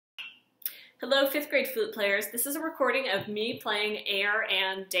Hello, fifth grade flute players. This is a recording of me playing Ayre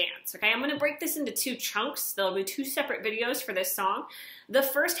and Dance. Okay, I'm going to break this into two chunks. There'll be two separate videos for this song. The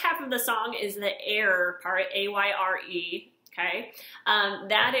first half of the song is the Ayre part, A-Y-R-E. Okay,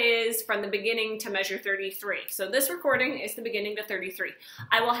 that is from the beginning to measure 33. So this recording is the beginning to 33.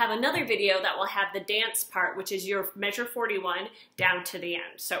 I will have another video that will have the dance part, which is your measure 41 down to the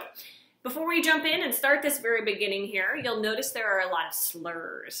end. So before we jump in and start this very beginning here, you'll notice there are a lot of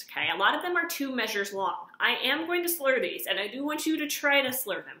slurs, okay? A lot of them are 2 measures long. I am going to slur these, and I do want you to try to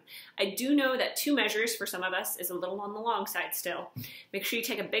slur them. I do know that 2 measures for some of us is a little on the long side still. Make sure you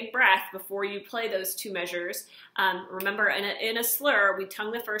take a big breath before you play those 2 measures. Remember, in a slur, we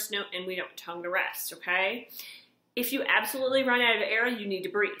tongue the first note and we don't tongue the rest, okay? If you absolutely run out of air, you need to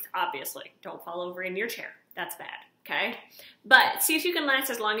breathe, obviously. Don't fall over in your chair. That's bad. Okay, but see if you can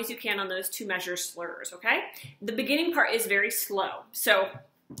last as long as you can on those 2 measure slurs, okay? The beginning part is very slow, so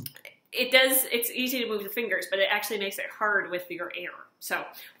it's easy to move the fingers, but it actually makes it hard with your air. So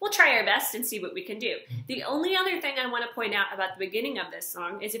we'll try our best and see what we can do. The only other thing I want to point out about the beginning of this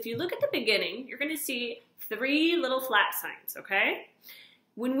song is if you look at the beginning, you're going to see 3 little flat signs, okay?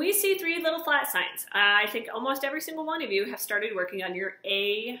 When we see 3 little flat signs, I think almost every single one of you have started working on your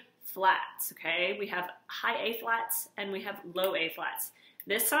A flats, okay? We have high A flats and we have low A flats.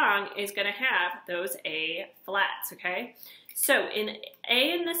 This song is going to have those A flats, okay? So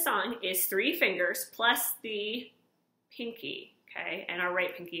A in this song is 3 fingers plus the pinky, okay? And our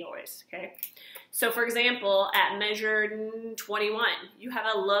right pinky always, okay? So for example, at measure 21, you have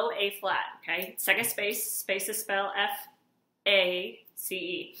a low A flat, okay? Second space is spelled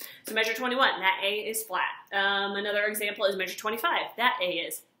F-A-C-E. So measure 21, that A is flat. Another example is measure 25, that A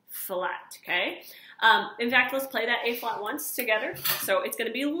is flat, okay? In fact, let's play that A flat once together. So it's going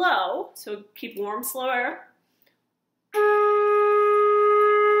to be low, so keep warm, slow air.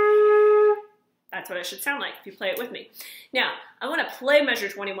 That's what it should sound like if you play it with me. Now, I want to play measure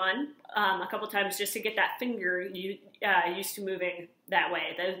 21 a couple times just to get that finger used to moving that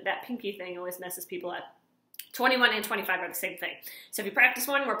way. That pinky thing always messes people up. 21 and 25 are the same thing. So if you practice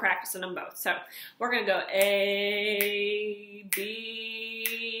one, we're practicing them both. So we're going to go A,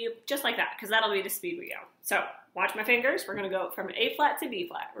 B, just like that, because that'll be the speed we go. So watch my fingers. We're going to go from A flat to B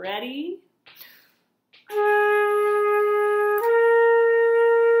flat. Ready?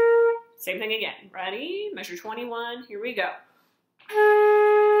 Same thing again. Ready? Measure 21. Here we go.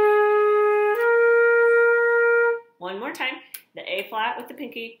 One more time. The A flat with the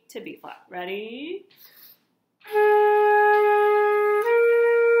pinky to B flat. Ready?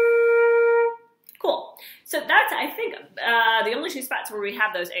 Cool. So that's, I think, the only 2 spots where we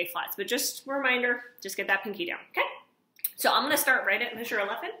have those A flats. But just a reminder, just get that pinky down, okay? So I'm going to start right at measure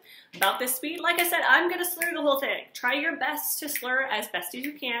 11, about this speed. Like I said, I'm going to slur the whole thing. Try your best to slur as best as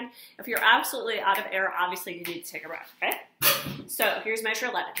you can. If you're absolutely out of air, obviously you need to take a breath, okay? So here's measure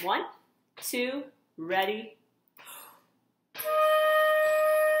 11. 1, 2, ready.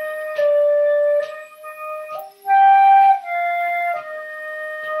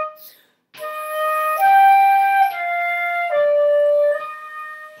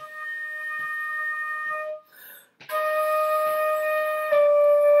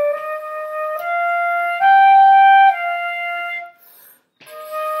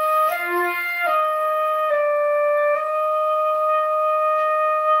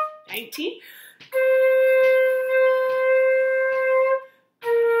 19.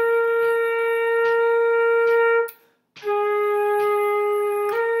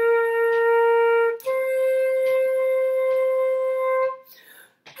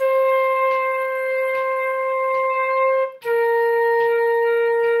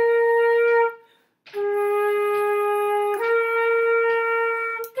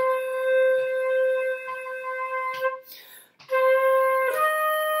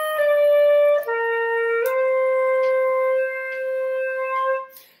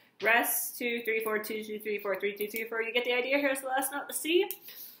 Rest, 2, 3, 4, 2, 2, 3, 4, 3, 2, 3, 4. You get the idea? Here's the last note, the C.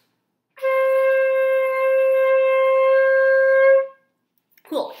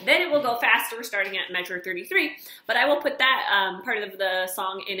 Cool. Then it will go faster, starting at measure 33, but I will put that part of the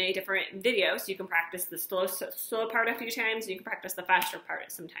song in a different video, so you can practice the slow part a few times, and you can practice the faster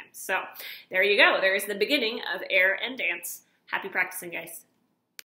part sometimes. So there you go. There's the beginning of Ayre and Dance. Happy practicing, guys.